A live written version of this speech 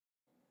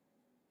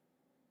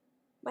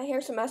My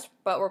hair's a mess,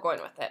 but we're going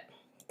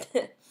with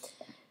it.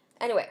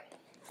 Anyway,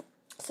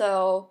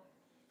 so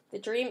the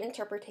Dream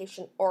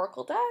Interpretation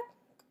Oracle deck,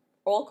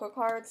 Oracle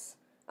cards.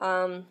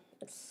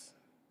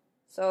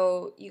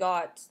 So you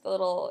got the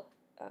little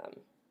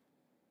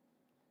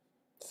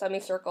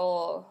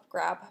semicircle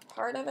grab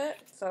part of it.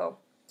 So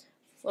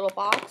little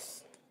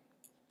box,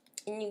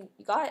 and you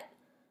got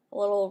a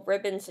little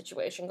ribbon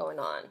situation going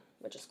on,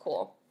 which is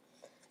cool.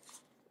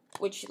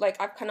 Which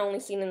like I've kind of only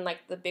seen in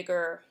like the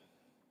bigger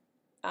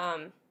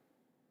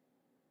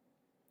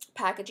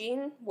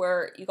packaging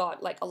where you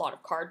got like a lot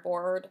of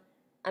cardboard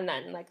and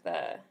then like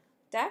the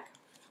deck.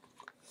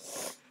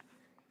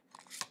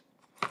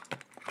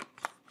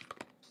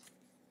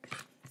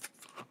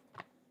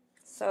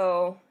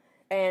 So,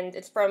 and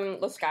it's from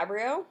Los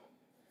Gabriel.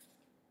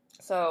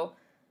 So,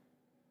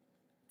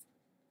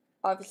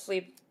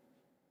 obviously,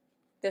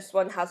 this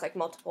one has like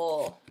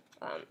multiple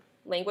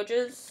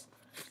languages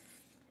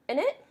in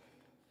it.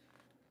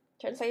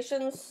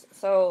 Translations.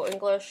 So,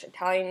 English,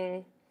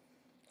 Italian,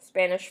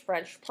 Spanish,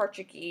 French,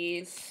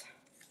 Portuguese,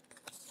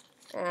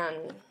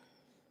 and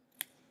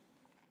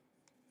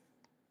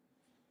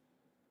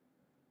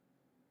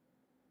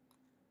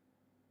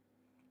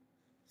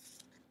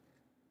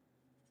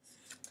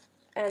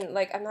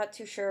like I'm not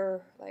too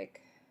sure,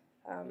 like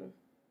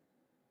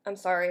I'm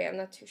sorry, I'm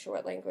not too sure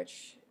what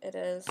language it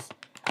is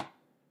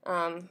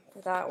for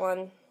that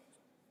one.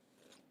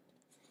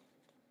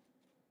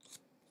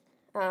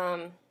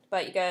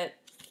 But you get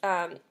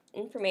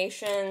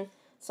information,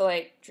 so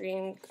like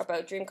dream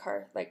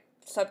card, like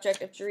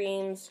subject of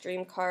dreams,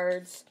 dream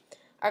cards,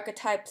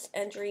 archetypes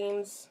and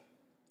dreams,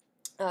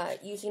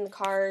 using the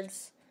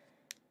cards,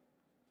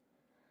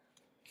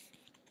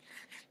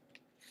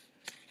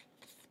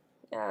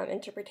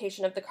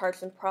 interpretation of the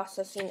cards and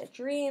processing a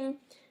dream,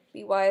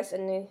 be wise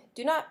and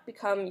do not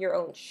become your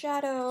own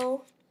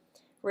shadow,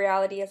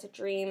 reality as a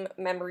dream,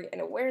 memory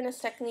and awareness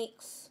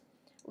techniques,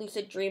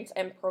 lucid dreams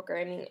and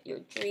programming your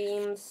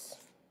dreams,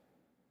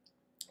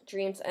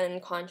 dreams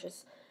and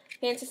conscious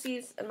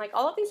fantasies, and like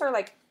all of these are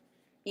like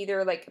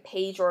either like a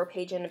page or a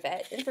page and a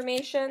bit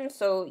information,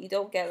 so you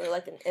don't get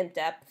like an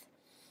in-depth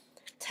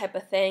type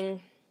of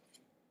thing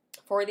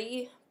for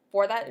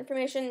that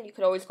information. You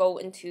could always go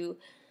into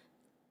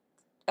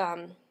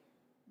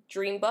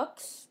dream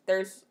books.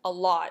 There's a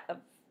lot of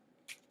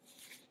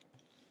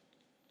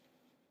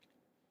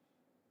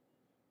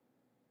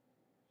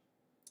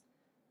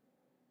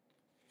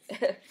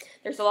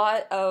there's a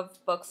lot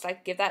of books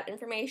that give that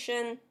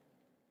information.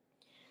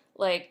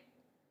 Like,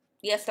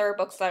 yes, there are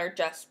books that are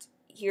just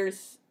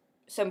here's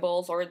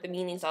symbols or the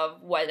meanings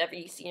of whatever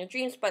you see in your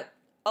dreams, but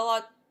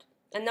a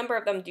number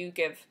of them do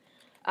give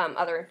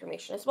other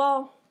information as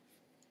well.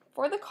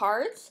 For the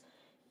cards,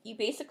 you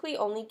basically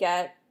only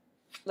get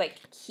like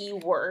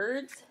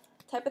keywords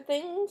type of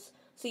things,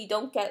 so you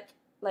don't get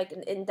like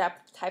an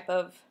in-depth type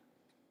of,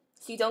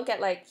 so you don't get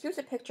like here's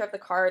a picture of the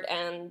card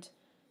and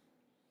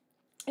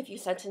a few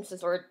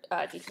sentences or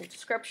a decent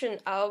description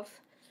of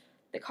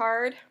the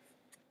card.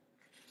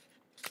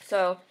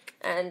 So,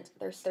 and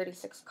there's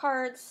 36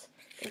 cards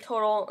in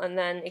total, and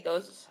then it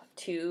goes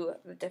to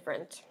the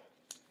different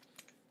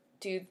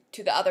to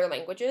the other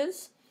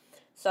languages.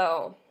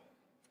 So,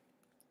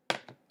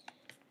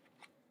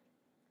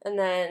 and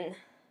then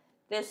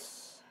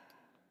this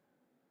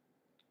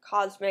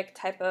cosmic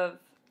type of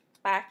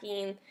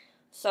backing.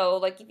 So,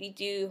 like if you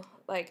do,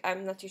 like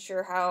I'm not too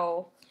sure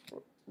how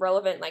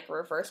relevant like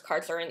reverse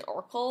cards are in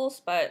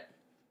oracles, but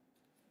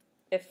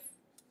if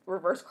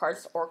reverse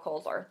cards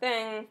oracles are a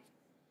thing,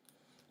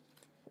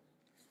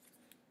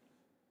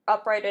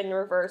 upright and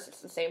reverse,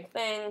 it's the same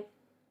thing.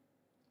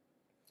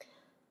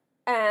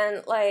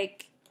 And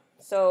like,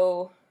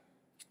 so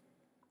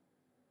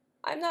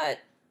I'm not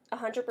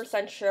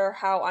 100% sure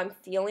how I'm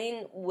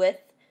feeling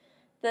with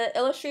the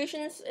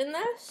illustrations in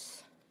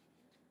this.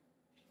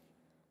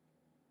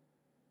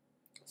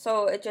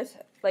 So it just,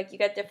 like, you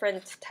get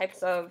different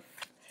types of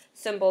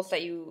symbols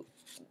that you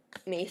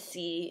may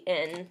see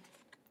in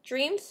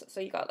dreams. So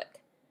you got like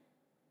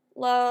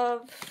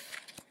love,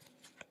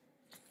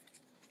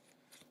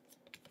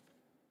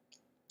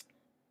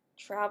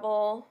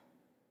 travel,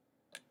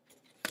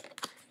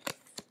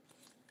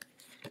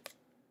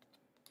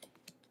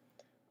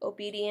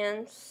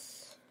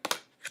 obedience,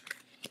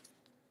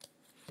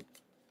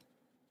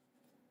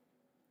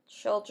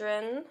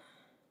 children,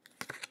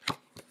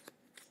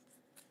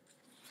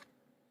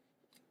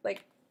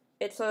 like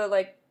it's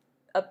like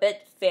a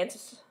bit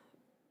fantastical,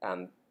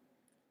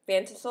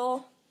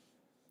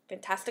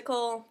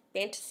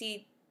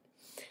 fantasy,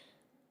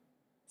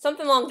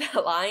 something along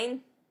that line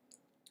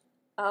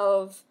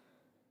of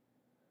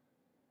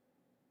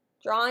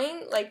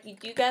drawing. Like you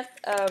do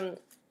get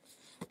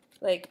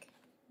like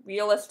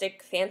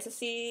realistic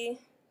fantasy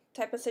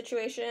type of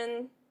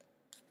situation.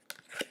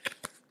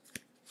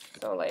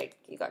 So like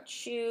you got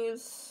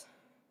shoes,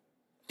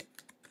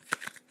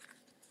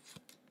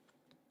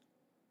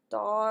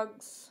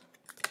 dogs,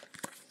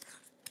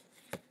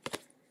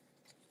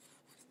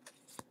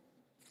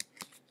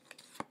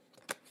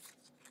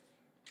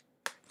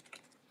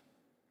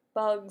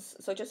 bugs.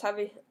 So just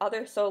having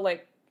other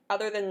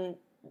than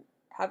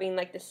having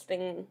like this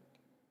thing,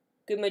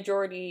 good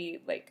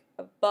majority like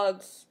of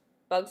bugs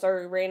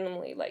are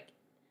randomly like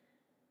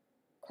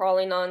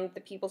crawling on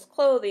the people's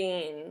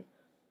clothing,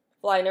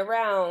 flying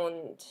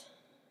around.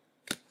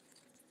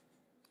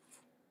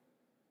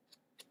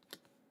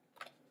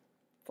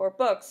 For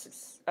books,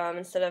 it's,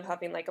 instead of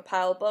having like a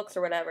pile of books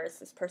or whatever, it's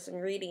this person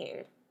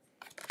reading.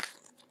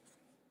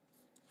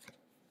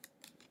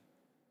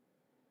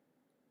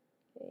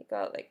 Okay, you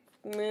got like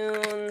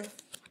moon,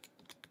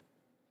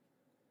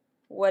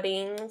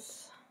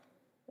 weddings,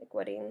 like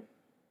wedding.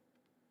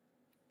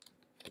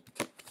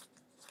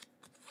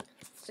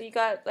 So you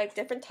got like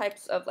different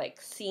types of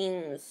like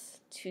scenes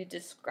to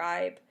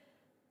describe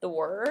the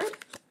word.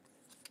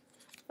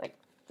 Like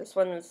this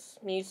one's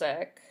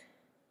music.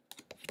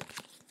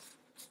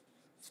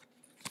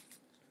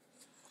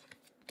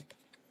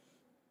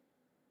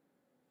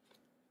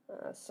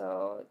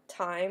 So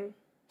time,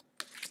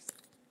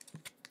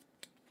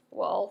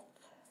 wealth,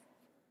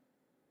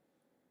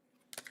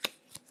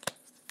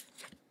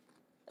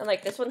 and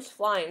like this one's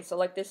flying. So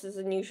like this is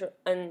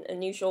an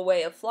unusual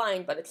way of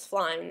flying, but it's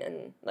flying,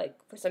 and like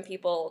for some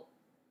people,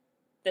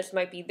 this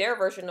might be their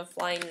version of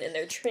flying in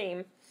their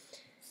dream.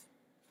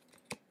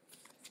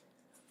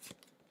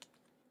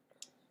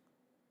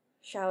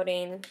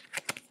 Shouting,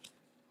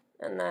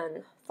 and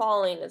then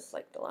falling is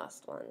like the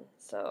last one.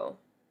 So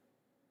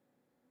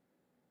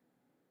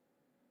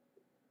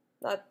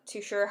not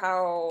too sure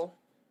how.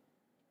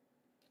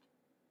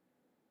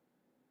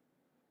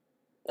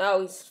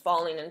 Oh, he's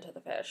falling into the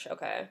fish.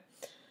 Okay.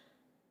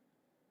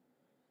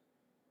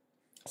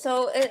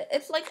 So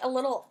it's like a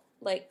little,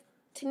 like,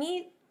 to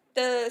me,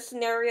 the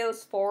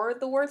scenarios for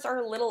the words are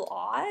a little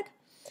odd.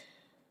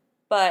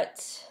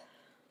 But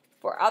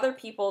for other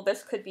people,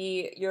 this could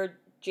be your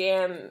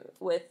jam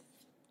with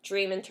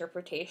dream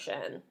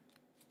interpretation.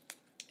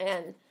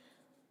 And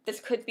this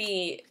could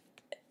be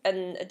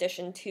an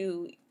addition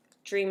to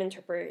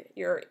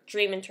your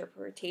dream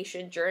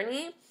interpretation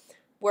journey,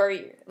 where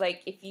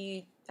like if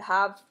you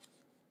have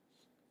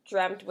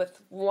dreamt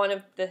with one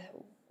of the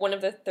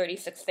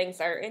 36 things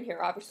that are in here,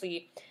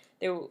 obviously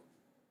there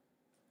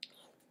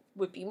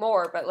would be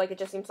more, but like it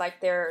just seems like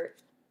they're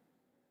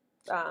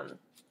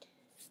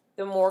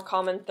the more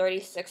common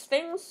 36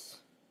 things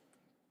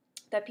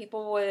that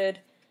people would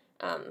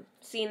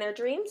see in their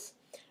dreams.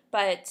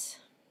 But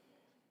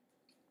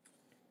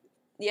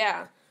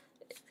yeah,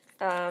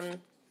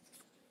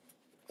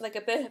 like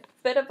a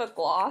bit of a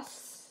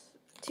gloss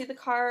to the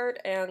card,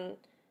 and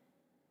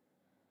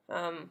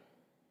a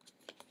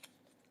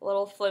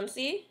little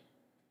flimsy.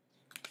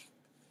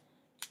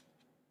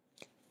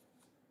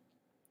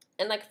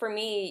 And like for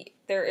me,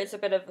 there is a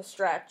bit of a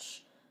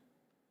stretch,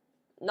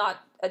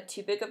 not a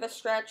too big of a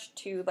stretch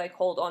to like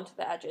hold on to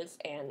the edges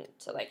and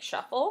to like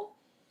shuffle.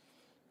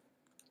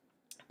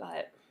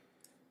 But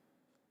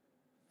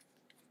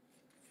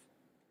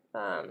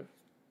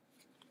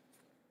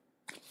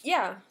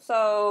yeah,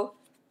 so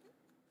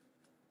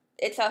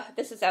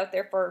this is out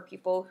there for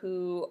people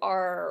who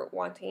are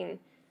wanting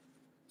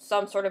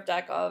some sort of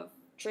deck of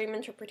dream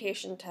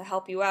interpretation to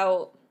help you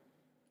out,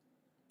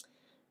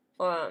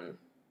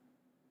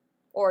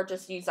 or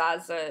just use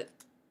as a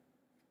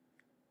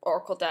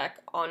oracle deck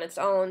on its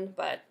own.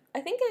 But I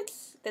think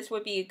this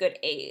would be a good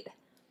aid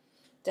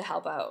to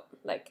help out,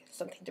 like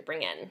something to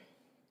bring in.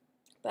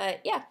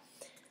 But yeah,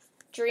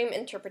 dream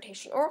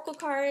interpretation oracle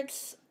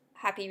cards.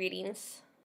 Happy readings.